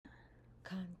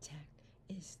Contact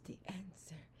is the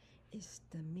answer, is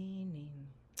the meaning.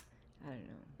 I don't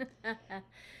know.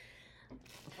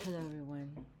 Hello,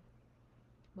 everyone.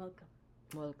 Welcome.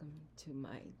 Welcome to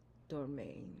my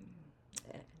domain.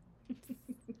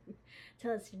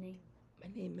 Tell us your name. My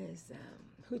name is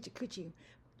Hoochie Coochie.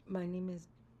 My name is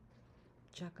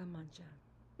Chaka Mancha.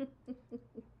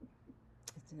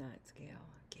 It's not, it's Gale.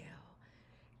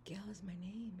 Gale is my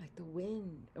name, like the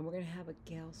wind. And we're going to have a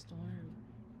Gale Storm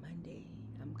Monday.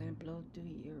 I'm going to blow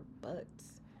through your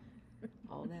butts.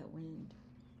 All that wind.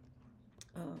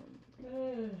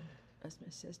 That's my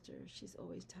sister. She's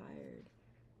always tired.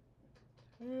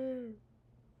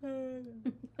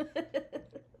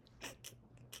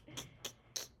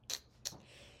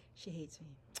 She hates me.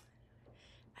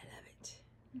 I love it.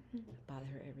 I bother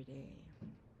her every day.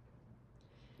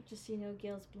 Just so you know,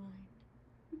 Gail's blind.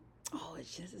 Oh,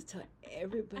 she has to tell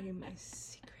everybody my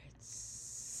secrets.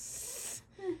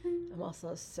 I'm also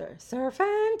a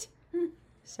servant.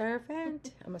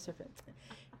 Servant. I'm a servant.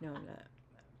 No, I'm not.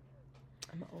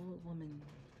 I'm an old woman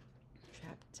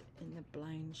trapped in the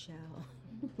blind shell.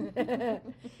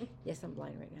 Yes, I'm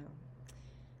blind right now.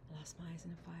 I lost my eyes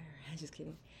in a fire. I'm just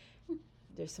kidding.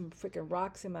 There's some freaking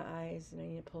rocks in my eyes, and I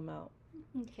need to pull them out.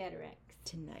 Cataracts.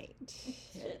 Tonight.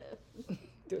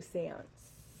 Do a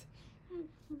seance.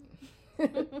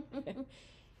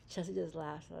 Chelsea just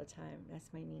laughs all the time.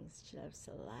 That's my niece. She loves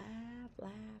to laugh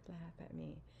at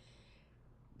me.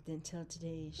 But until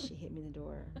today, she hit me in the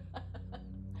door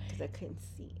because I couldn't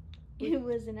see. It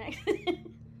was an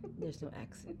accident. There's no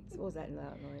accents. What was that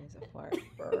loud noise? A fart.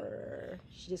 Brr.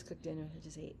 She just cooked dinner. I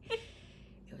just ate.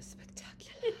 It was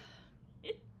spectacular.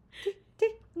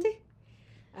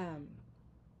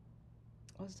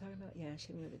 What was I talking about? Yeah, she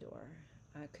hit me with the door.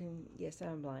 I couldn't. Yes,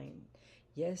 I'm blind.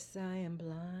 Yes, I am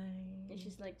blind. And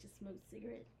she's like to smoke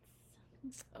cigarettes.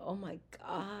 Oh my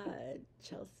God,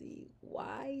 Chelsea,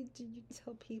 why did you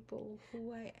tell people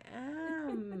who I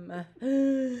am?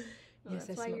 Yes,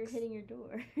 that's why you're hitting your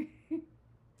door.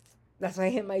 That's why I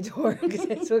hit my door, because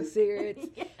I smoke cigarettes.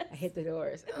 Yes. I hit the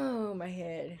doors. Oh, my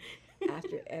head.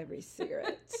 After every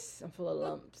cigarette, I'm full of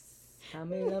lumps. How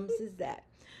many lumps is that?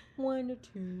 1 or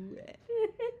 2,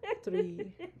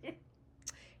 3.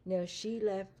 No, she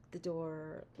left the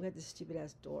door. We had this stupid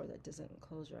ass door that doesn't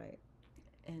close right.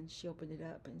 And she opened it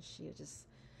up, and she was just,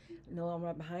 no, I'm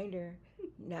right behind her,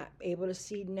 not able to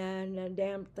see not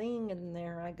damn thing. And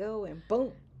there I go, and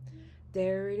boom,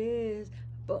 there it is.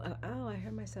 Boom. Oh, I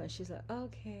heard myself. She's like,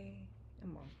 okay.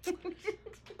 I'm on.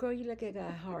 Girl, you look like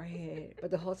a hard head.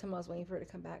 But the whole time I was waiting for her to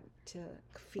come back to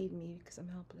feed me because I'm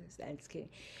helpless. I'm just kidding.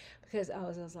 Because I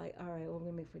was like, all right, what are we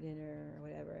going to make for dinner or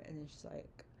whatever. And then she's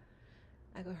like,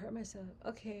 I go hurt myself.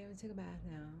 Okay, I'm going to take a bath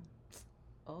now.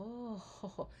 Oh,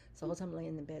 so the whole time I'm laying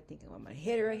in the bed thinking, I'm going to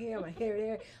hit her right here, I'm going to hit her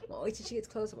there. I'm going to wait till she gets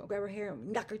close, I'm going to grab her hair, I'm going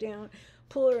to knock her down,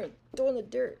 pull her, and throw her in the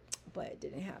dirt. But it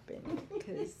didn't happen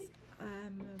because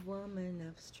I'm a woman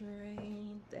of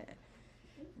strength.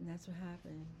 And that's what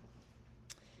happened.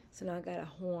 So now I got a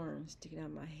horn sticking out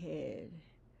of my head.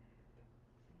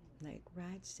 Like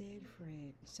Rod said,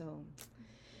 Fred. So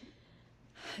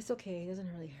it's okay. It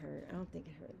doesn't really hurt. I don't think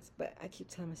it hurts. But I keep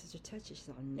telling my sister, touch it. She's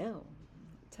all, no.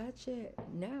 Touch it.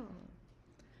 No.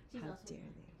 She's How also dare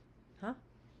blind. they? Huh?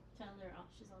 Tell her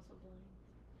she's also blind.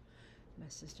 My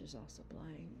sister's also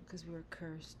blind because we were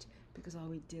cursed because all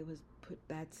we did was put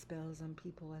bad spells on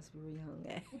people as we were young.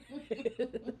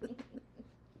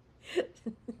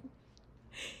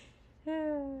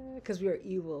 Because we were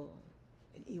evil.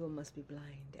 And evil must be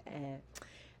blind. And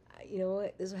you know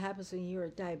what? This is what happens when you're a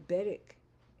diabetic.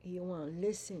 You don't want to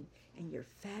listen. And you're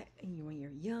fat. And when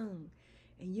you're young.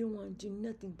 And you don't want to do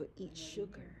nothing but eat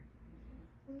sugar.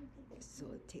 So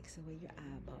it takes away your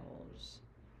eyeballs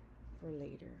for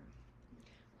later.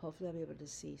 Hopefully I'll be able to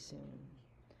see soon.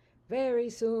 Very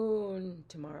soon.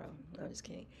 Tomorrow. No, I'm just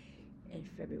kidding. In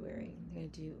February. I'm going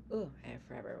to do... in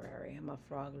February. I'm a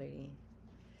frog lady.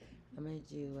 I'm going to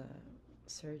do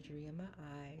surgery on my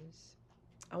eyes.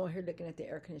 I want her looking at the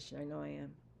air conditioner. I know I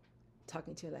am.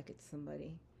 Talking to her like it's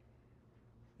somebody.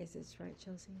 Is this right,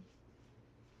 Chelsea?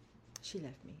 She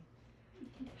left me.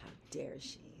 How dare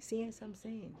she? See, as I'm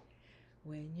saying.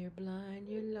 When you're blind,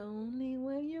 you're lonely.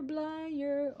 When you're blind,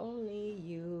 you're only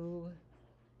you.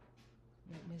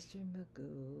 Like Mr.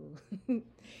 Magoo.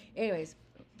 Anyways,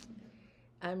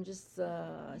 I'm just,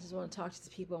 I just want to talk to these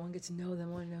people. I want to get to know them.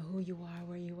 I want to know who you are,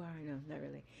 where you are. No, not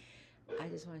really. I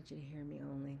just want you to hear me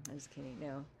only. I'm just kidding.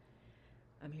 No,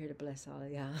 I'm here to bless all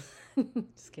of y'all.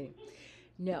 Just kidding.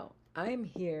 No, I'm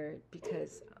here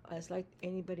because as like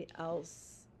anybody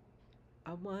else,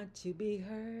 I want to be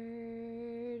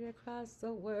heard across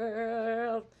the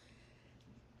world.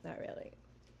 Not really.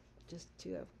 just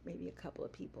two of maybe a couple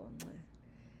of people.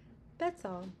 That's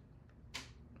all.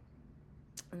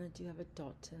 And I do have a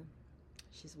daughter.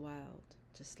 She's wild,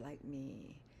 just like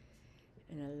me,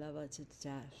 and I love her to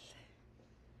death.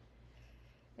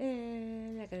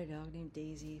 And I got a dog named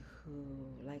Daisy who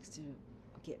likes to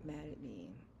get mad at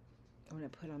me when I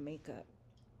put on makeup.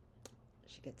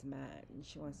 She gets mad and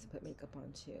she wants to put makeup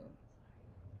on too.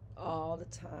 All the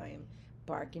time,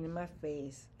 barking in my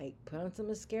face. Like, put on some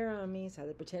mascara on me, so I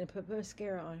had to pretend to put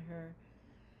mascara on her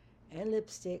and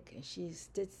lipstick, and she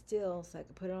stood still so I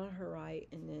could put it on her right,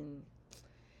 and then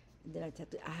I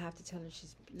have to tell her she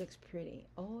looks pretty.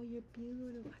 Oh, you're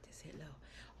beautiful. I just say hello.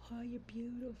 Oh, you're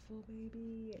beautiful,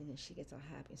 baby. And then she gets all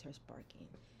happy and starts barking.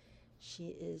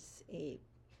 She is a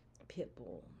pit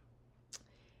bull.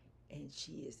 And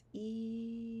she is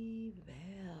evil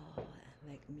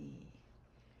like me.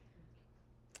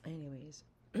 Anyways.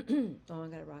 Oh, I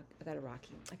got a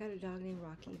Rocky. I got a dog named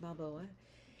Rocky Balboa.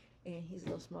 And he's a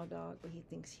little small dog, but he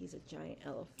thinks he's a giant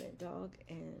elephant dog.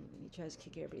 And he tries to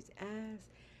kick everybody's ass.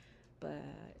 But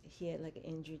he had like an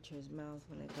injury to his mouth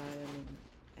when I got him, and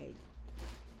I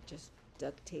just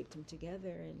duct taped him together,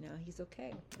 and now he's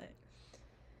okay.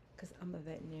 Because I'm a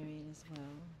veterinarian as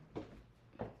well,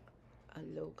 a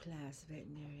low-class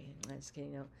veterinarian. I'm just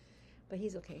kidding, no. But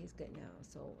he's okay. He's good now.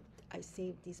 So I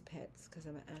saved these pets because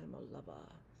I'm an animal lover.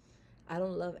 I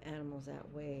don't love animals that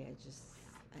way.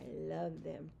 I love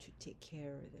them to take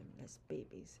care of them as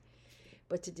babies.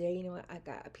 But today, you know what? I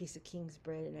got a piece of King's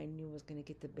bread, and I knew I was going to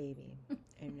get the baby.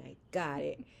 And I got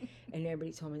it. And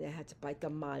everybody told me that I had to buy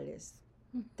tamales.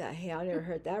 The hell, I never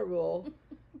heard that rule.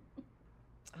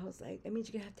 I was like, that means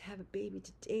you're going to have a baby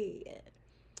today.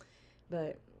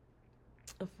 But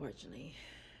unfortunately,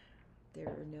 there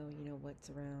are no, what's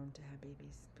around to have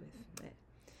babies with.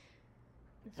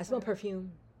 I smell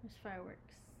perfume. There's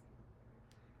fireworks.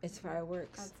 It's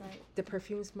fireworks. Outside. The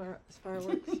perfume smells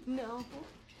fireworks. No.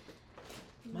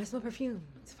 I smell perfume.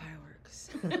 It's fireworks.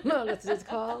 No, that's what it's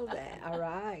called. All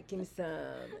right, give me some.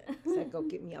 So I go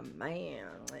get me a man.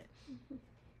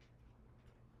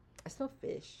 I smell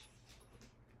fish.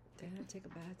 Did I take a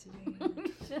bath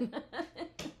today?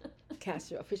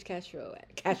 Casserole, fish casserole.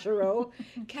 Casserole.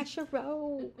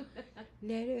 Casserole.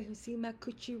 Let her see my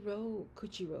coochie roll.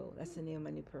 Coochie roll. That's the name of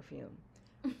my new perfume.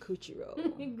 Coochie roll.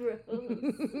 Gross.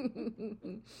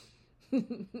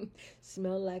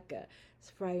 Smell like a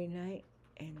Friday night,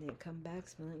 and then come back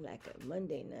smelling like a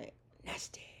Monday night.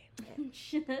 Nasty.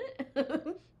 Shut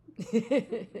up.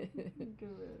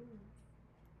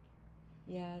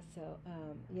 Yeah, so,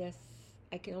 yes,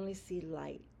 I can only see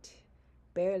light.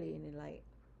 Barely any light.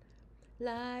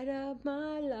 Light of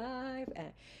my life.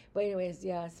 But anyways,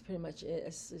 yeah, that's pretty much it.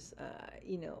 It's just,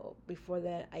 before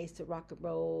that, I used to rock and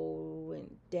roll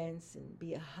and dance and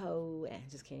be a hoe.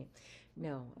 Just kidding.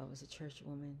 No, I was a church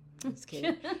woman. Just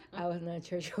kidding. I was not a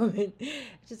church woman.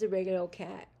 Just a regular old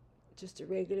cat. Just a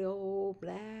regular old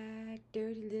black,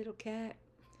 dirty little cat.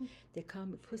 They call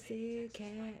me Pussy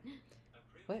Cat.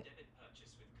 What?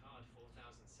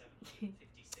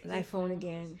 An iPhone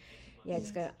again. Yeah, I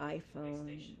just got an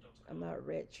iPhone. I'm not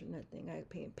rich or nothing. I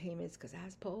pay payments because I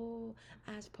was poor.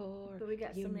 But we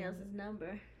got somebody else's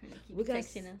number. And they keep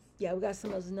texting us. Yeah, we got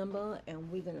somebody else's number,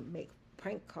 and we're going to make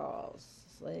prank calls.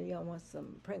 So if y'all want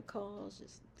some prank calls,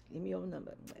 just give me your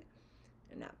number.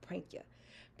 And I'll prank you.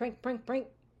 Prank.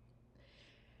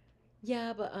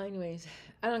 Yeah, but anyways,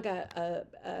 I don't got,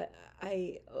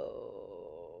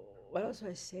 what else do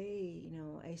I say?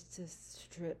 I used to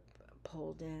strip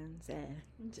pole dance.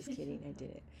 Just kidding, I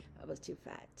didn't. I was too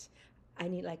fat. I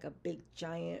need like a big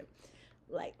giant,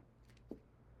 like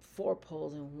 4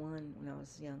 poles in one when I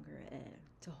was younger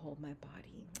to hold my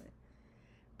body.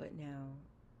 But now,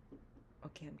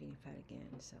 okay, I'm getting fat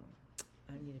again, so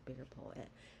I need a bigger pole.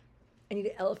 I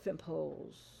need elephant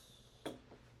poles.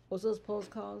 What's those poles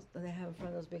called that they have in front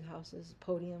of those big houses?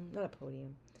 Podium? Not a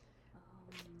podium.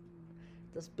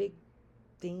 Those big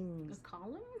things. A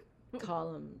column?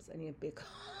 Columns. I need a big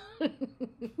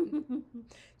column.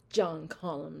 Joan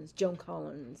Collins.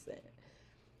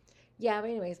 Yeah, but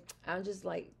anyways, I'm just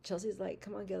like, Chelsea's like,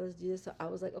 come on, Gale, let's do this. So I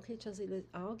was like, okay, Chelsea,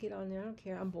 I'll get on there. I don't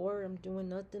care. I'm bored. I'm doing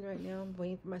nothing right now. I'm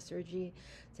waiting for my surgery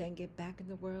so I can get back in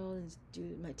the world and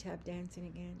do my tap dancing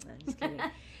again. I'm just kidding.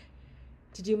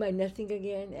 To do my nothing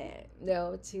again.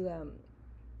 No, to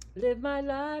live my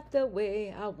life the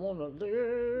way I want to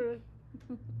live.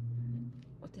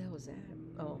 What the hell was that?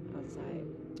 Oh, outside.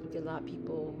 I get a lot of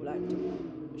people who like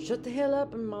to shut the hell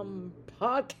up and I'm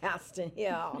podcasting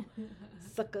here.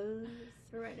 Suckers.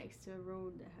 We're right next to a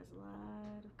road that has a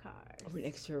lot of cars. We're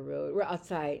next to a road. We're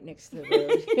outside next to the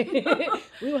road.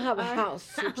 We don't have a Our house.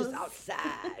 We're just house.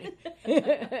 outside.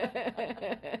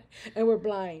 And we're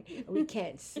blind. We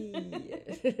can't see.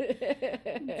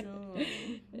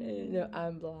 No,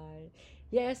 I'm blind.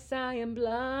 Yes, I am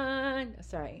blind.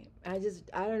 Sorry. I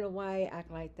don't know why I act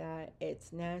like that.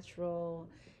 It's natural.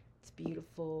 It's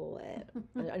beautiful.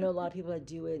 And I know a lot of people that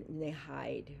do it and they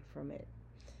hide from it.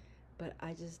 But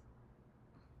I just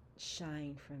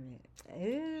shine from it.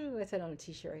 Ooh, I said on a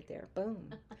t-shirt right there.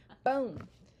 Boom. Boom.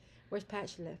 Where's Pat?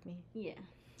 She left me. Yeah.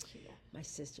 She left. My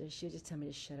sister, she would just tell me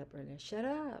to shut up earlier. Shut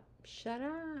up. Shut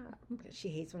up. She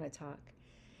hates when I talk.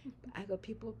 I go,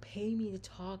 people pay me to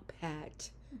talk,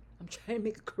 Pat. I'm trying to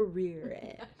make a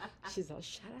career. She's all,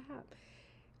 shut up.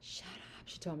 Shut up.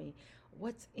 She told me,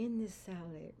 what's in this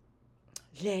salad?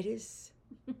 Lettuce.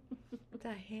 What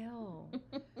the hell?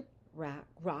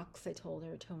 Rocks, I told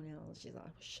her, toenails. She's like,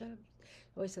 shut up.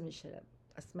 Always tell me to shut up.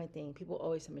 That's my thing. People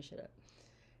always tell me to shut up.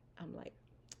 I'm like,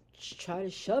 try to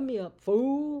shut me up,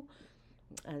 fool.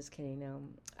 I'm just kidding. No,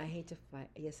 I hate to fight.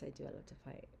 Yes, I do. I love to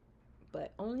fight.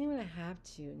 But only when I have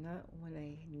to, not when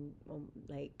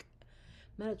like,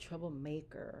 I'm not a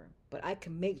troublemaker. But I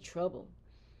can make trouble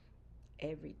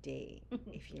every day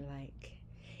if you like.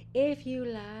 If you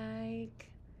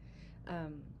like.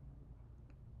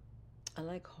 I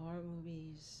like horror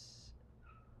movies.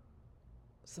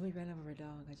 Somebody ran over a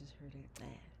dog. I just heard it.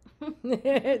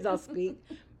 It's all squeak.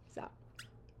 Stop.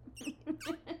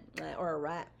 Or a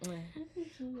rat.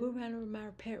 Who ran over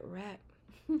my pet rat?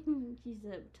 She used to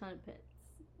have a ton of pets.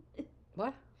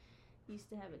 What? Used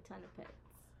to have a ton of pets.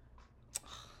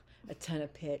 A ton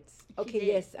of pets. Okay,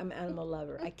 yes, I'm an animal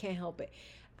lover. I can't help it.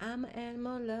 I'm an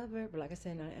animal lover. But like I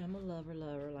said, not an animal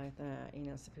lover like that. You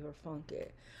know, some people are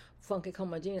funky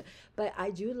como Gina. But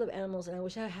I do love animals, and I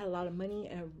wish I had a lot of money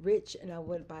and I'm rich, and I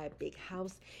would buy a big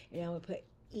house, and I would put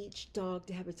each dog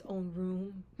to have its own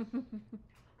room.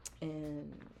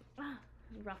 And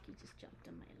Rocky just jumped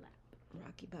on my lap.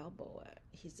 Rocky Balboa,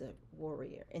 he's a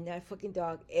warrior. And that fucking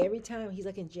dog, every time he's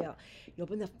like in jail, you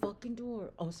open the fucking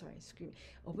door. Oh, sorry, scream.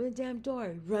 Open the damn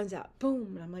door. He runs out.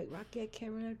 Boom. And I'm like, Rocky, I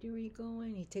can't run after you. Where you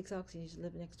going? He takes off because he's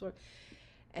living next door.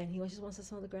 And he just wants to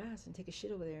smell the grass and take a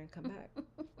shit over there and come back.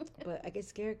 But I get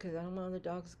scared because I don't want other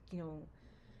dogs, I don't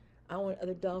want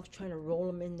other dogs trying to roll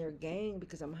them in their gang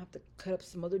because I'm going to have to cut up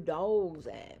some other dogs.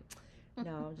 And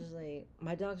no, I'm just like,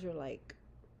 my dogs are like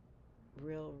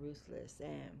real ruthless,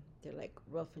 and they're like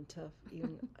rough and tough,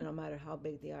 even no matter how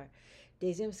big they are.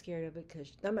 Daisy, I'm scared of it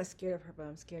because I'm not scared of her, but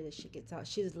I'm scared that she gets out.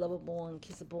 She's lovable and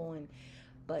kissable,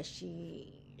 but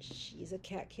she's a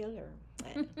cat killer,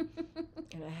 and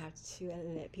I have to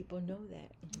let people know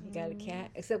that you got a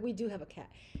cat. Except we do have a cat.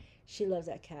 She loves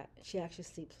that cat. She actually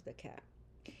sleeps with the cat.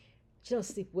 She don't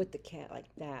sleep with the cat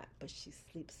like that, but she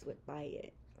sleeps by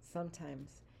it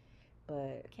sometimes.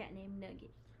 But cat named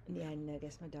Nugget. Yeah,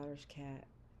 Nugget's my daughter's cat.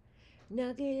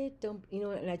 Nugget, don't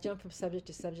and I jump from subject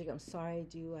to subject. I'm sorry,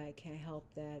 I can't help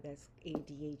that. That's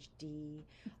ADHD,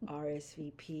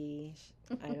 RSVP.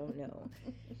 I don't know.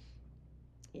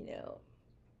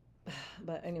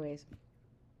 But anyways,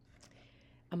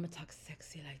 I'm gonna talk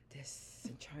sexy like this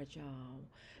and charge y'all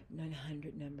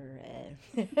 900 number.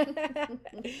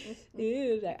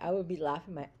 Ew, like, I would be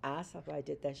laughing my ass off if I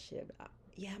did that shit.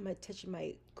 Yeah, I'm touching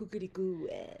my cookity goo.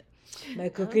 My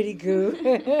cookity goo.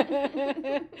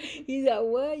 He's like,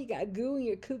 what? You got goo in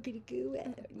your cookity goo?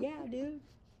 Yeah, dude.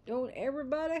 Don't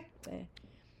everybody?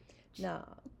 Nah,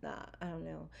 I don't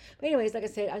know. But anyways, like I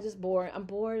said, I'm just bored. I'm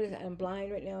bored. I'm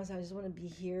blind right now, so I just want to be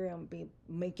here.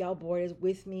 Make y'all bored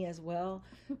with me as well,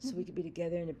 so we could be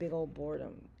together in a big old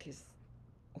boredom. Cause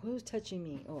who's touching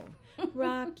me? Oh,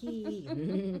 Rocky.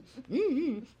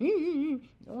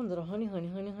 Oh, little honey.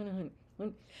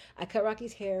 I cut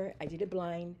Rocky's hair. I did it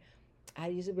blind. I had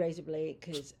to use a razor blade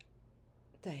because,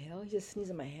 what the hell? He just sneezed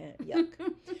in my hand. Yuck.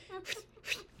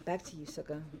 Back to you,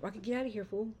 sucker. Rocky, get out of here,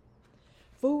 fool.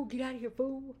 Fool, get out of here,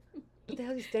 fool. What the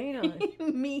hell is he staying on?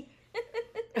 Me.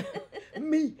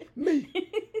 Me.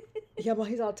 Yeah, but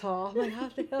he's all tall. I'm like, how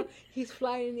the hell? He's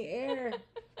flying in the air.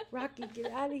 Rocky,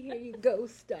 get out of here, you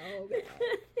ghost dog.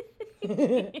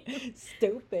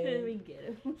 Stupid. Let me get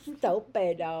him.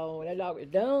 Stupid dog. That dog is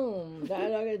dumb. That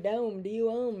dog is dumb.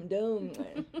 Dumb.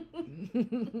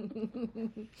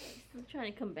 I'm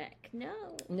trying to come back.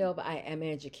 No, but I am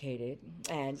educated.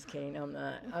 I'm just kidding. I'm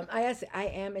not. I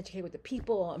am educated with the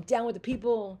people. I'm down with the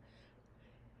people.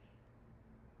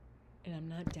 And I'm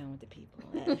not down with the people.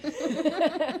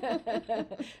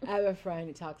 I have a friend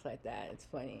who talks like that. It's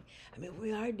funny. I mean,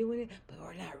 we are doing it, but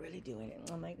we're not really doing it.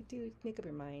 I'm like, dude, make up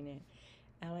your mind.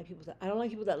 I don't like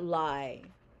people that lie.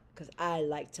 because I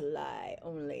like to lie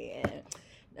only, and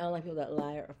I don't like people that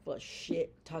lie or full of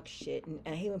shit, talk shit, and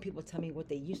I hate when people tell me what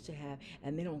they used to have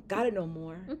and they don't got it no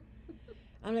more.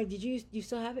 I'm like, did you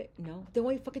still have it? No. Then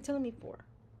what are you fucking telling me for?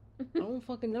 I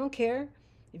don't care.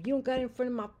 If you don't got it in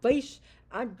front of my face,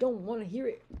 I don't want to hear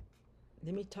it.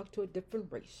 Let me talk to a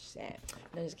different race.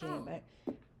 No, just kidding. But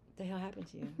what the hell happened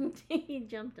to you? He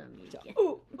jumped on me again.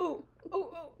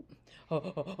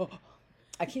 Oh.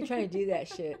 I keep trying to do that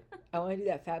shit. I want to do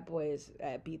that Fat Boys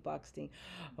beatbox thing.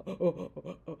 I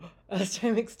was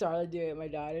trying to make Starla do it. My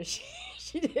daughter,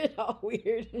 she did it all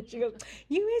weird, and she goes,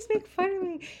 "You always make fun of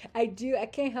me." I do. I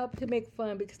can't help to make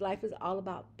fun because life is all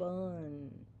about fun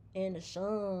and the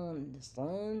sun. The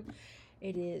sun.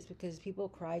 It is because people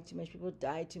cry too much. People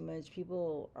die too much.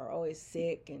 People are always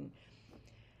sick, and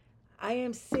I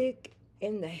am sick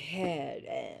in the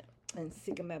head and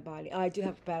sick in my body. Oh, I do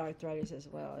have bad arthritis as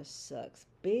well. It sucks.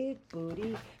 Big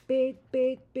booty. Big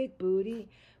booty.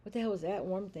 What the hell was that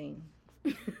warm thing?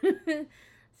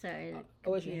 Sorry.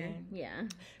 Oh, was your hand? Yeah.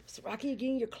 So Rocky, you're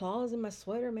getting your claws in my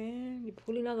sweater, man. You're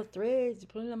pulling out the threads. You're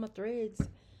pulling out my threads.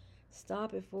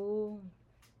 Stop it, fool.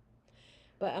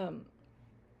 But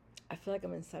I feel like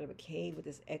I'm inside of a cave with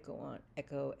this echo on.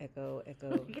 Echo.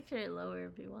 You can turn it lower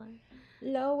if you want.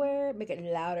 Lower. Make it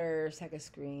louder so I can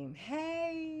scream.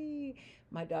 Hey!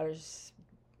 My daughter's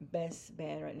best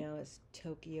band right now is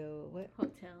Tokyo. What?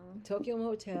 Hotel. Tokyo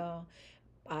Hotel.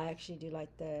 I actually do like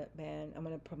the band. I'm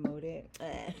going to promote it.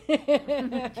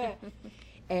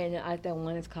 And I like that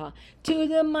one. It's called To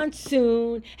the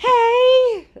Monsoon.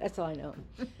 Hey! That's all I know.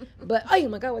 But, oh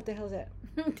my God, what the hell is that?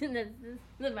 That's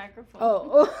the microphone.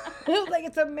 Oh. It looks like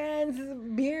it's a man's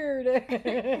beard.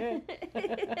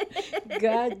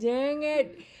 God dang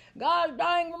it. God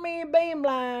dang for me being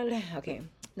blind. Okay.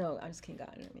 No, I'm just kidding,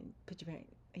 God. I mean, put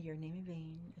your name in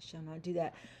vain. I shall not do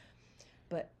that.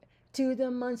 But to the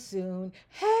monsoon.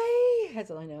 Hey!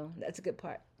 That's all I know. That's a good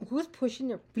part. Who's pushing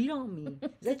their feet on me? Is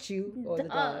that you or the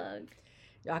dog?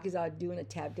 Rocky's all doing a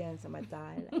tap dance on my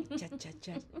thigh. Like, cha.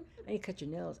 I need to cut your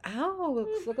nails. Ow!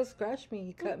 Look, scratch me.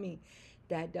 He cut me.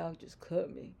 That dog just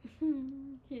cut me.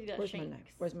 He's got Where's my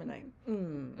knife? Where's my knife?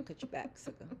 Cut your back,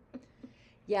 sucker.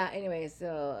 Yeah, anyway,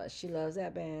 so she loves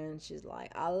that band. She's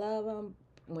like, I love them.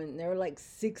 When they were like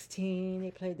 16,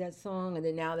 they played that song, and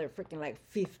then now they're freaking like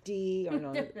 50 or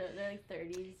no, they're like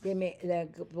 30s. They made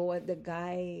the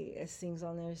guy that sings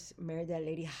on there married that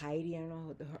lady Heidi. I don't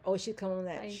know her. Oh, she come on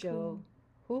that Heidi show. Klum.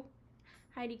 Who?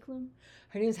 Heidi Klum.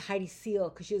 Her name's Heidi Seal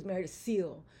because she was married to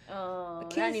Seal. Oh, a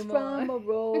kiss from a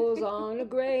rose on a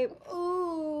grape.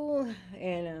 Ooh,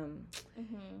 and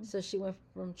so she went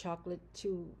from chocolate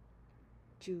to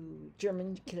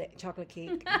German chocolate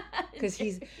cake because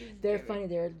they're German. Funny.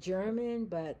 They're German,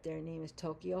 but their name is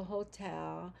Tokyo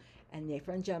Hotel, and they're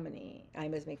from Germany. I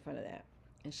must make fun of that.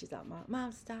 And she's like,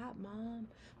 Mom, stop, Mom.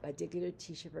 But I did get her a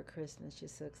t-shirt for Christmas.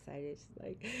 She's so excited. She's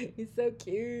like, he's so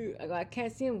cute. I go, I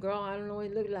can't see him, girl. I don't know what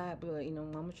he look like, but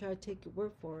Mom will try to take your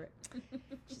word for it.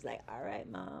 She's like, all right,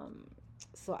 Mom.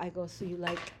 So I go, so you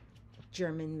like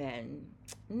German men?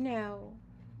 No.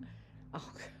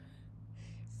 Oh,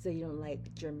 so you don't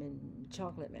like German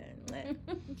chocolate men?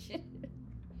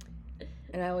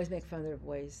 And I always make fun of their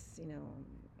voice.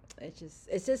 It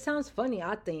just sounds funny.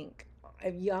 I think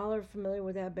if y'all are familiar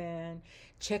with that band,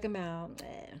 check them out.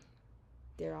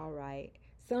 They're all right.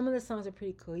 Some of the songs are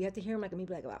pretty cool. You have to hear them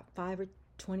maybe about 5 or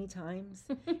 20 times.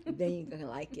 Then you're gonna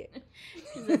like it.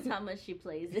 That's how much she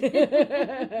plays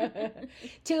it.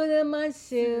 To the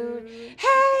monsoon.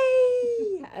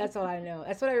 Hey! That's all I know.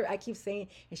 That's what I keep saying,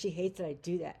 and she hates that I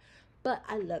do that. But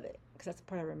I love it because that's the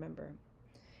part I remember.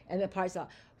 And the part's all,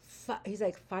 he's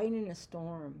like fighting in a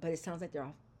storm, but it sounds like they're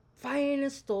all fighting in a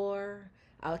store.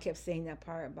 I kept saying that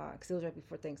part because it was right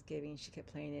before Thanksgiving. She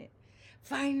kept playing it.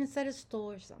 Fighting inside a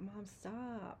store. She's like, Mom,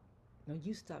 stop. No,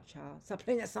 you stop, child. Stop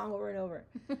playing that song over and over.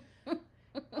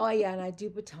 Oh, yeah, and I do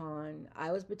baton.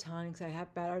 I was batoning because I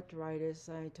have bad arthritis.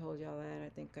 I told y'all that. I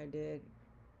think I did.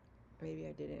 Maybe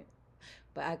I didn't.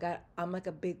 But I'm like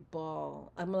a big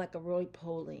ball. I'm like a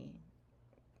roly-poly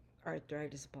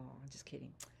arthritis ball. I'm just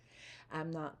kidding. I'm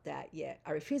not that yet.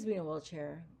 I refuse to be in a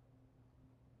wheelchair.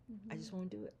 I just won't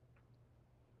do it.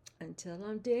 Until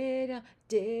I'm dead,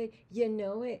 you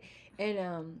know it.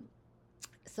 And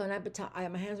so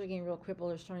when my hands were getting real crippled.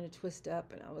 They were starting to twist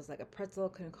up, and I was like a pretzel.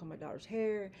 Couldn't comb my daughter's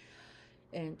hair,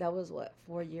 and that was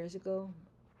 4 years ago,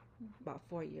 about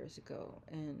 4 years ago.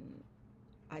 And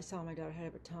I saw my daughter had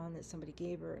a baton that somebody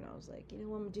gave her, and I was like, I'm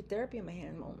gonna do therapy in my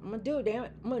hand. I'm gonna do it, damn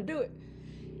it, I'm gonna do it.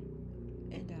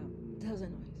 And that was a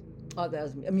noise. Oh, that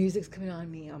was music's coming on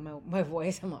me on my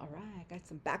voice. I'm all right. I got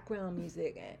some background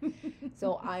music, and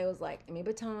so I was like, "Me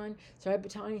baton." So I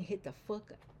baton hit the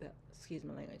fuck. Excuse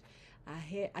my language.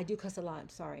 I do cuss a lot. I'm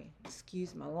sorry.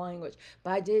 Excuse my language.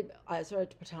 But I did. I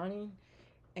started batoning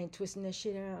and twisting the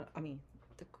shit around. I mean,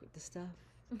 the stuff.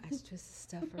 I twist the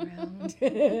stuff around.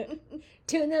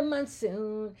 Tune the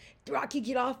monsoon. Rocky,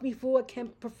 get off me, fool. I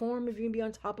can't perform if you can be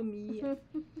on top of me.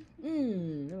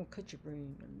 I'll cut your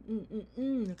brain.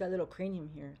 Got a little cranium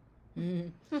here.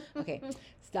 Okay,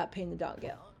 stop paying the dog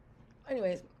out.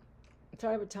 Anyways,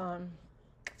 sorry, baton.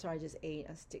 Sorry, I just ate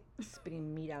a stick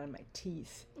spitting meat out of my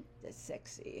teeth. That's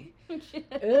sexy.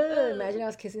 Imagine I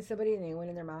was kissing somebody and they went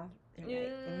in their mouth. They're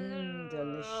like,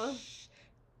 delish.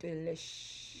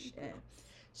 Delish. Yeah.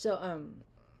 So,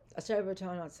 I started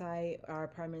baton outside our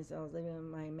apartments. I was living with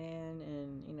my man,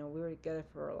 and we were together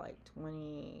for like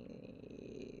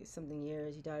 20 something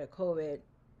years. He died of COVID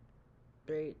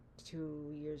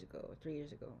 2 years ago, 3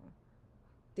 years ago.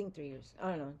 I think 3 years. I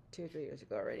don't know, 2 or 3 years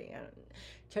ago already. I don't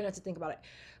try not to think about it.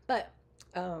 But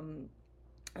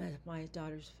my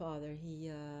daughter's father,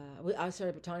 I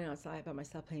started batoning outside by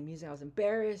myself playing music. I was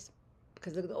embarrassed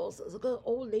because look at the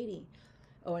old lady.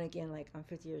 Oh, and again, like, I'm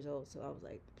 50 years old, so I was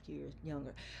like a few years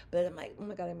younger. But I'm like, oh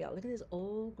my God, look at this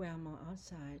old grandma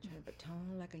outside trying to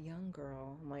baton like a young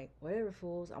girl. I'm like, whatever,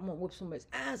 fools. I'm going to whoop somebody's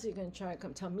ass. You're going to try to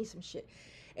come tell me some shit.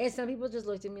 And some people just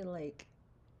looked at me like,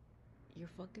 you're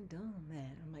fucking dumb,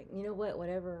 man. I'm like, you know what?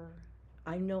 Whatever.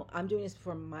 I know I'm doing this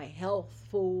for my health,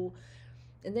 fool.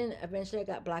 And then eventually I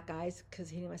got black eyes because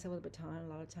hitting myself with a baton a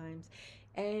lot of times.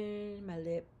 And my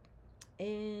lip.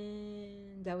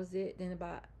 And that was it. Then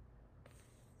about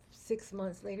 6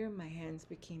 months later, my hands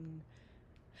became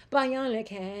bionic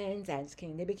hands. I'm just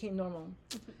kidding. They became normal.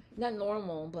 Not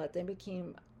normal, but they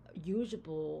became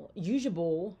usable.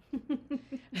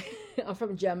 I'm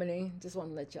from Germany. Just want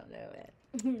to let y'all know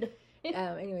that.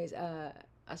 Anyways, I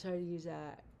started to use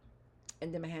that,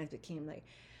 and then my hands became like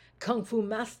Kung Fu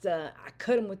Master. I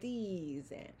cut them with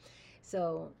ease. And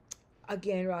so,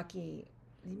 again, Rocky,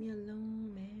 leave me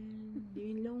alone, man.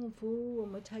 Leave me alone, fool.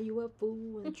 I'm gonna tie you up,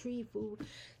 fool, in a tree, fool.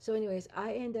 So, anyways,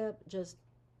 I end up just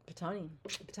batoning.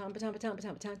 Baton.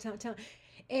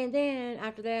 And then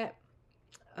after that,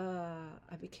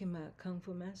 I became a Kung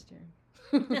Fu master.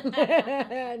 No,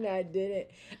 I didn't.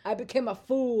 I became a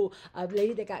fool. A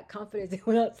lady that got confidence and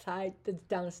went outside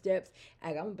down the steps.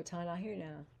 I'm a baton out here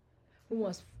now. Who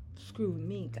wants to screw with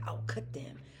me? I'll cut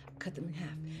them. Cut them in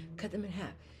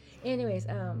half. Anyways,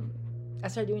 I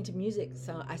started doing to music,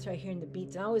 so I started hearing the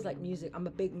beats. And I always like music. I'm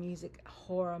a big music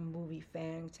horror movie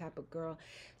fan type of girl,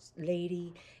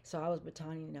 lady. So I was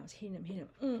batoning and I was hitting them.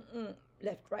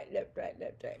 Left, right.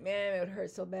 Man, it would hurt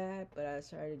so bad, but I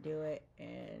started to do it,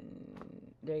 and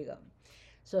there you go.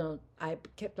 So I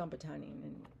kept on batoning,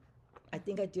 and I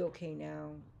think I do okay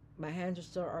now. My hands are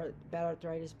still bad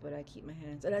arthritis, but I keep my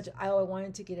hands. And I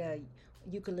wanted to get a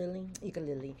ukulele.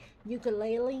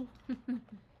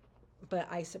 But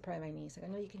I surprised my niece. Like,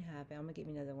 I know you can have it. I'm gonna get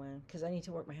me another one because I need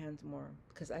to work my hands more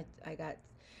because I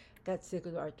got sick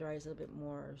with arthritis a little bit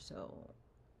more. So,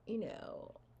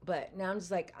 But now I'm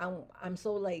just like I'm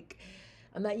so like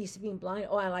I'm not used to being blind.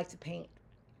 Oh, I like to paint.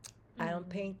 I don't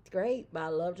paint great, but I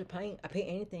love to paint. I paint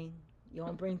anything. You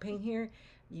want to bring paint here?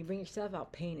 You bring yourself. I'll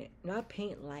paint it. Not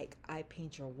paint like I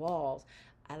paint your walls.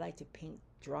 I like to paint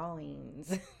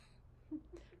drawings.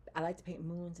 I like to paint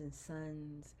moons and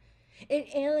suns. And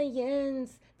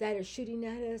aliens that are shooting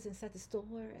at us inside the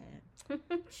store. And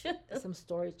some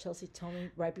story Chelsea told me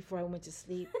right before I went to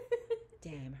sleep.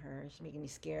 Damn her, she's making me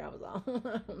scared. I was all,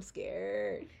 I'm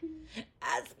scared.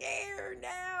 I'm scared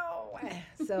now.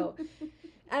 So,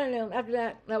 I don't know. After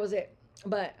that was it.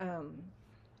 But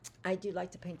I do like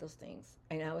to paint those things.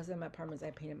 And I was in my apartments,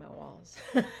 I painted my walls.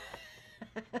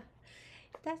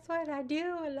 That's what I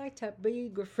do. I like to be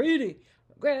graffiti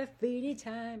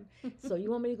time. So you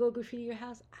want me to go graffiti your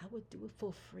house? I would do it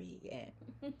for free.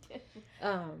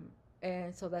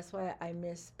 And so that's why I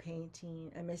miss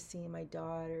painting. I miss seeing my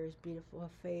daughter's beautiful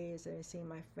face. I miss seeing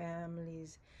my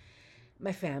families.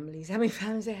 How many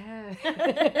families I have?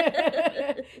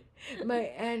 My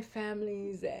aunt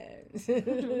families.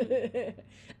 And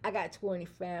I got 20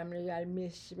 families. I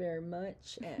miss very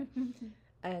much.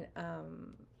 And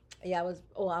yeah, I was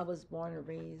born and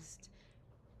raised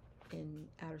in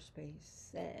outer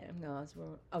space. No,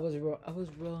 I was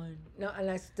wrong. No,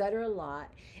 and I stutter a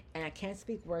lot, and I can't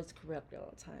speak words correctly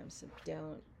all the time. So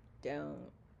don't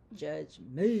judge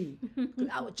me.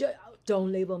 I would judge.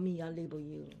 Don't label me. I'll label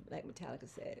you, like Metallica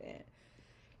said. And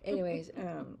anyways,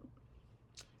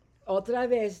 otra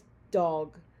vez,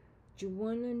 dog. Do you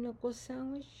want a knuckle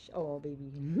sandwich? Oh,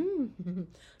 baby.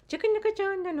 Chicken nicka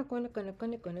chanda, knuckle, knuckle, knuckle,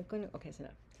 knuckle, knuckle. Okay, it's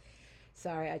enough.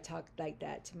 Sorry, I talked like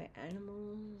that to my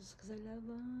animals because I love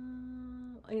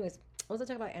them. Anyways, what was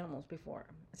I talking about animals before?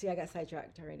 See, I got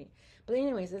sidetracked already. But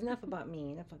anyways, it's enough about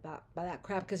me, enough about that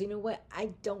crap. Because you know what? I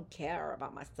don't care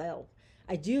about myself.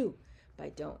 I do, but I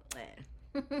don't.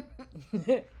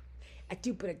 I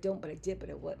do, but I don't. But I did, but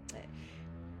I what?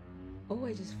 Oh,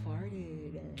 I just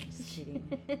farted. Just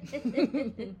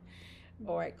kidding.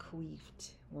 Or I queefed.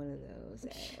 One of those.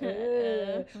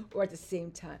 Or at the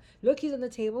same time. Look, he's on the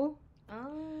table.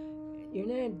 Oh. You're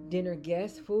not a dinner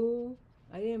guest, fool.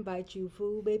 I didn't invite you,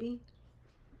 fool, baby.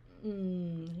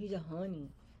 He's a honey.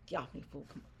 Get off me, fool.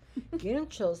 Come on. Get him,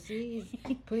 Chelsea.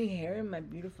 He's putting hair in my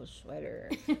beautiful sweater.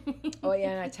 Oh, yeah,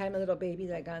 and I tied my little baby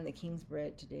that I got in the King's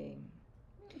bread today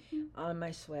on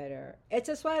my sweater. It's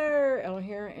a sweater on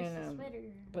here, and It's a sweater.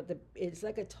 but it's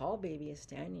like a tall baby is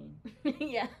standing.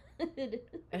 Yeah, it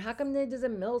is. And how come it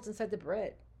doesn't melt inside the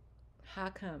bread? How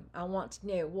come? I want to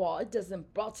know why it doesn't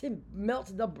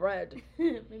melt the bread.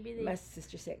 Maybe they. My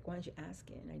sister said, "Why don't you ask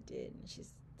it?" And I did.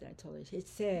 And I told her it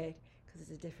said because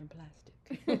it's a different plastic.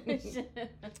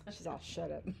 She's all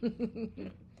shut up.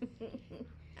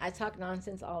 I talk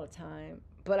nonsense all the time,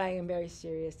 but I am very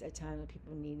serious at times when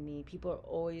people need me. People are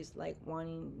always like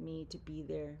wanting me to be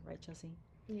there, right, Chelsea?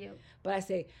 Yep. But I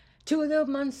say, Tulip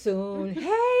Monsoon,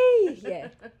 hey! Yeah.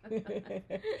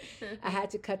 I had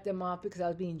to cut them off because I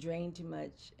was being drained too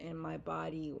much, and my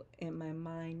body, and my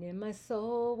mind, and my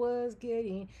soul was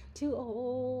getting too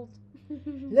old.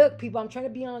 Look, people, I'm trying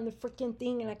to be on the freaking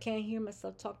thing, and I can't hear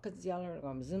myself talk because y'all are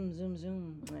going zoom, zoom,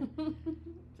 zoom.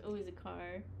 It's always a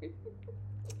car.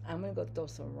 I'm going to go throw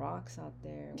some rocks out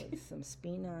there with some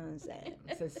spinas.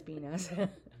 Some spinas.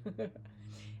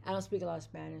 I don't speak a lot of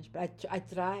Spanish, but I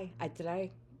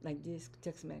try like this,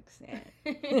 Tex-Mex.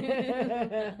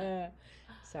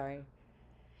 Sorry.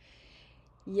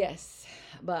 Yes,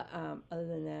 but other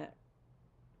than that,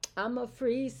 I'm a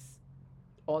freeze.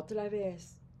 Otra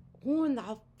vez. Who in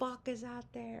the fuck is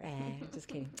out there? Just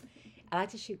kidding. I like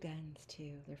to shoot guns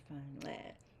too. They're fun.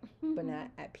 But not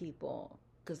at people.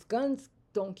 Because guns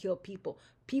don't kill people.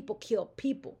 People kill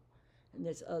people. And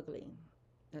that's ugly.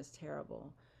 That's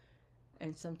terrible.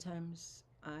 And sometimes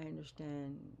I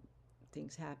understand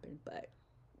things happen, but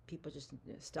people just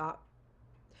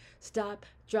stop,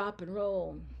 drop, and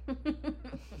roll.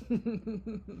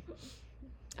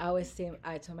 I always say,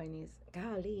 I tell my niece,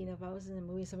 golly, if I was in a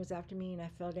movie, someone's after me and I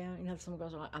fell down, some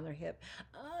girls are on their hip.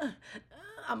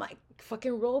 I'm like,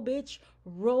 fucking roll, bitch.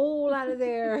 Roll out of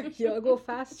there. Go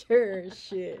faster.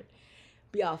 Shit.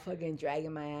 Be all fucking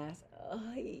dragging my ass.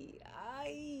 Ay,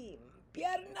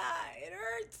 pierna, it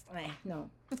hurts. No.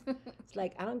 It's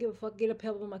like, I don't give a fuck. Get a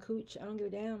pebble in my cooch. I don't give a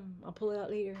damn. I'll pull it out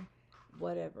later.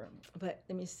 Whatever. But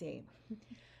let me see.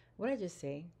 What did I just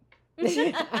say?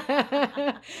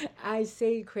 I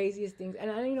say craziest things.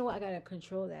 And I don't even know what. I got to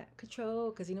control that.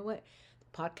 Because you know what?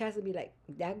 The podcast would be like,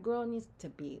 that girl needs to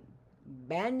be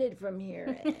banned from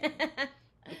here.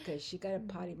 Because she got a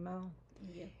potty mouth.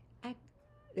 Yeah.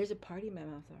 There's a party in my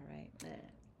mouth, all right.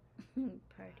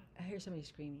 Party. I hear somebody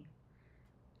screaming.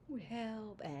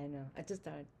 Help. I don't know. I just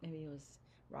thought maybe it was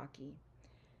Rocky.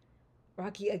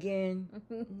 Rocky again.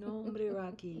 No, hombre,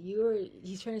 Rocky.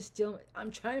 He's trying to steal. I'm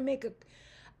trying to make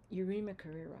you're ruining my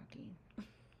career, Rocky.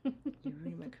 You're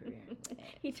ruining my career.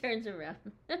 He turns around.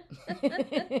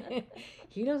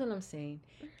 He knows what I'm saying.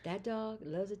 That dog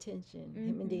loves attention.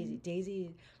 Him and Daisy.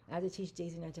 Daisy, I have to teach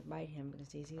Daisy not to bite him because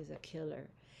Daisy is a killer.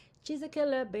 She's a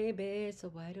killer, baby, so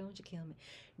why don't you kill me?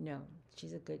 No,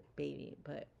 she's a good baby,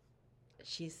 but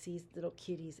she sees little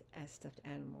kitties as stuffed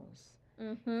animals.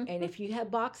 And if you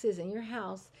have boxes in your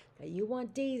house that you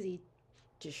want Daisy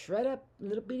to shred up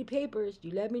little bitty papers,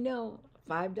 you let me know.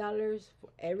 $5 for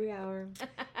every hour.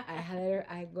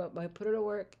 I put her to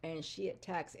work, and she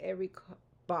attacks every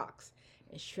box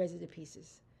and shreds it to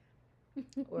pieces.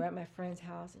 We're at my friend's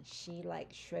house, and she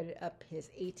shredded up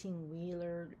his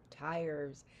 18-wheeler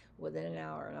tires within an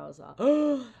hour, and I was like,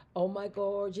 oh my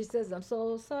god. She says, I'm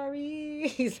so sorry.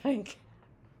 He's like,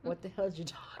 what the hell did your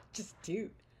dog just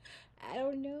do? I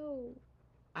don't know.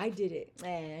 I did it.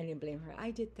 I didn't blame her.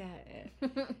 I did that.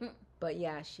 But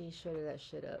yeah, she shredded that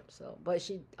shit up. So, but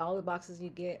all the boxes you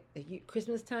get,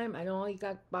 Christmas time, I know all you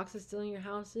got boxes still in your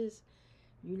houses.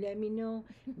 You let me know.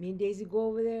 Me and Daisy go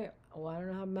over there. Oh, I don't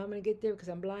know how I'm gonna get there because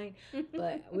I'm blind.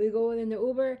 But we go in the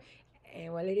Uber,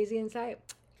 and while Daisy inside,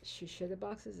 she shred the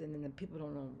boxes, and then the people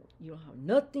don't know. You don't have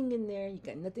nothing in there. You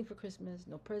got nothing for Christmas.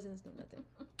 No presents. No nothing.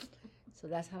 So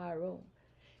that's how I roll.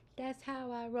 That's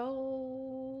how I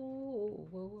roll.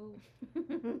 Whoa,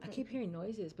 whoa. I keep hearing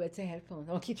noises, but it's a headphones.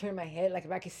 I'll keep turning my head like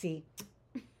if I could see.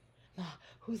 Oh,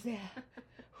 who's there?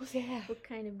 Who's there? What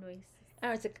kind of noise?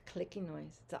 Oh, it's like a clicking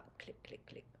noise. It's all click, click,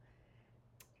 click.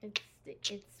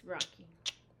 It's rocking.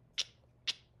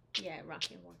 Yeah,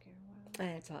 rocking, walking around. And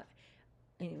it's hot.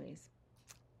 Anyways,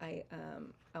 I'm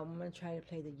gonna try to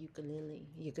play the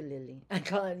ukulele. I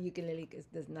call it ukulele because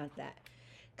it's not that.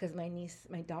 Because my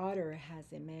daughter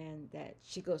has a man that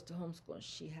she goes to homeschool. And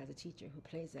she has a teacher who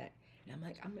plays that, and I'm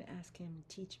like, I'm gonna ask him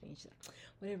to teach me. And she's like,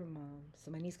 whatever, mom.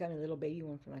 So my niece got me a little baby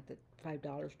one from like the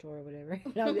 $5 store or whatever.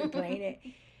 And I've been playing it,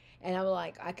 and I'm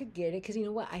like, I could get it because you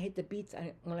know what? I hit the beats.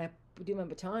 When I do my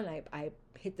baton, I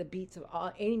hit the beats of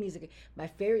any music. My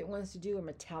favorite ones to do are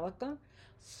Metallica,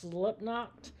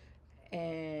 Slipknot,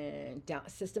 and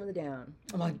System of the Down.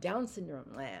 I'm like Down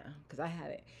syndrome, because I have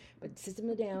it. But System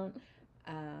of the Down,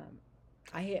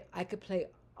 I could play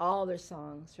all their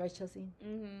songs, right, Chelsea?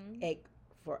 Mm-hmm. Like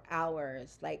for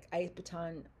hours. Like I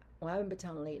baton. Well, I haven't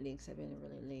baton lately because I've been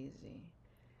really lazy,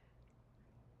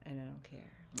 and I don't care.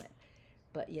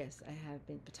 But yes, I have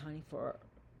been batoning for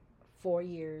 4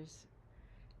 years,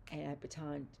 and I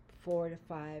batoned 4 to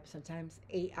 5, sometimes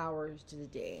 8 hours to the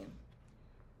day.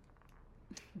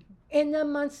 In the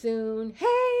monsoon,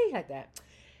 hey, like that.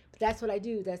 But that's what I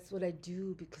do. That's what I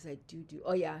do because I do.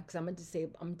 Oh yeah, because I'm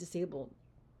disabled.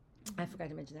 I forgot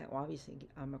to mention that. Well, obviously,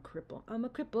 I'm a cripple. I'm a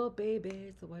cripple,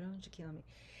 baby. So why don't you kill me?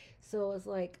 So it's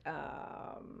like,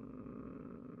 I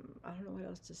don't know what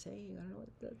else to say. I don't know what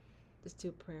let's do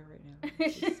a prayer right now.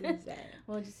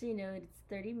 Well, just so you know, it's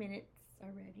 30 minutes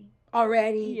already.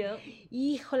 Already? Yep.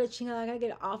 Híjole, chingada, I gotta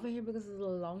get off of here because it's a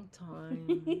long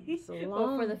time. It's a long.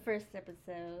 Well, for the first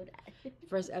episode.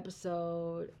 First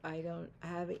episode, I don't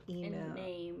have an email. And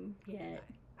name yet.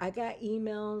 I got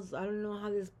emails. I don't know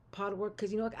how this pod works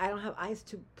because you know what? I don't have eyes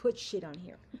to put shit on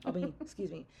here.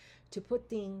 Excuse me, to put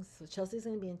things. So Chelsea's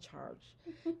gonna be in charge.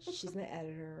 She's my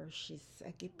editor.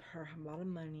 I give her a lot of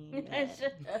money.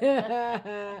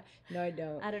 No, I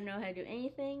don't. I don't know how to do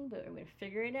anything, but we're gonna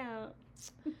figure it out.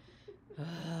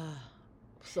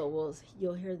 So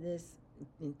you'll hear this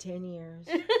in 10 years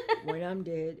when I'm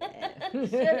dead.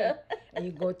 Shut up. And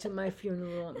you go to my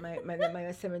funeral,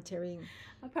 my cemetery.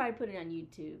 I'll probably put it on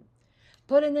YouTube.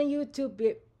 Put it on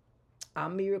YouTube.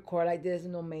 I'm be record like this,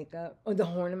 no makeup, or the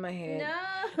horn in my head.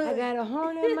 No, I got a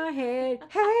horn in my head.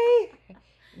 Hey,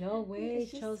 no way,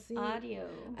 it's just Chelsea. audio.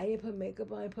 I didn't put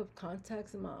makeup on. I put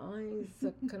contacts in my eyes, so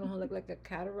I kind of look like a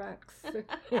cataracts.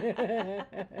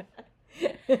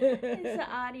 It's an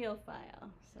audio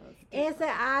file, so it's an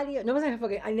audio. No one's gonna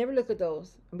forget. I never look at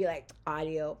those and be like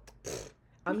audio.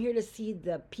 I'm here to see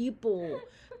the people,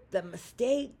 the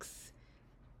mistakes,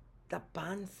 the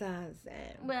panzas,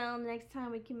 and well, next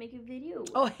time we can make a video.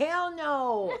 Oh hell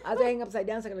no! I was hang upside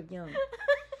down so I could look young.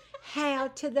 Hell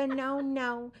to the no.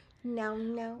 Well, I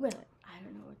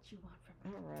don't know what you want from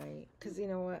me. All right, because you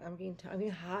know what? I'm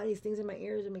getting hot. These things in my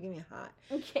ears are making me hot.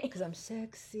 Okay. Because I'm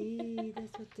sexy.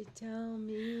 That's what they tell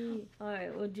me. All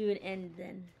right, we'll do an end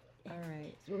then. All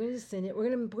right, so we're gonna just send it. We're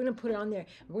gonna put it on there.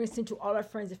 We're gonna send to all our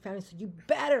friends and family. So you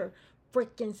better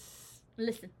freaking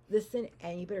listen,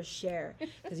 and you better share.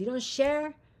 Because you don't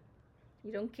share,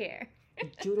 you don't care.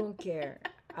 You don't care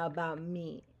about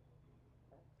me,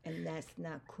 and that's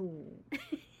not cool.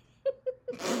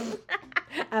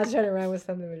 I was trying to rhyme with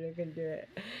something, but I couldn't do it.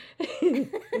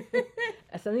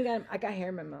 I got hair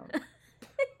in my mouth.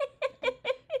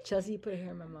 Chelsea, you put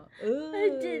hair in my mouth. Ooh, I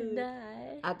did not.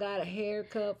 I got a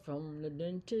haircut from the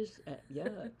dentist.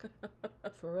 Yuck.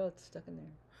 For real, it's stuck in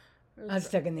there. I'm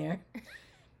stuck in there.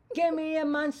 Give me a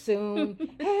monsoon.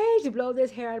 Hey, to blow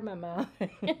this hair out of my mouth.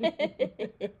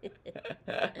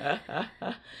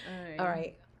 All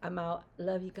right. I'm out.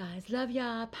 Love you guys. Love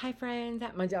y'all. Bye, friends.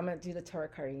 I'm gonna do the tarot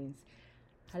cards.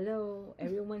 Hello,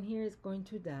 everyone here is going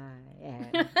to die. Yeah.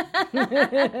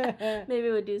 Maybe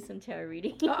we'll do some tarot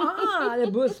reading.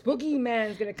 The spooky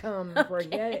man's gonna come.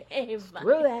 Forget it.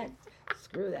 Screw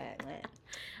that. Man.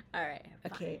 All right.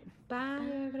 Okay. Bye,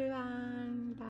 everyone. Bye.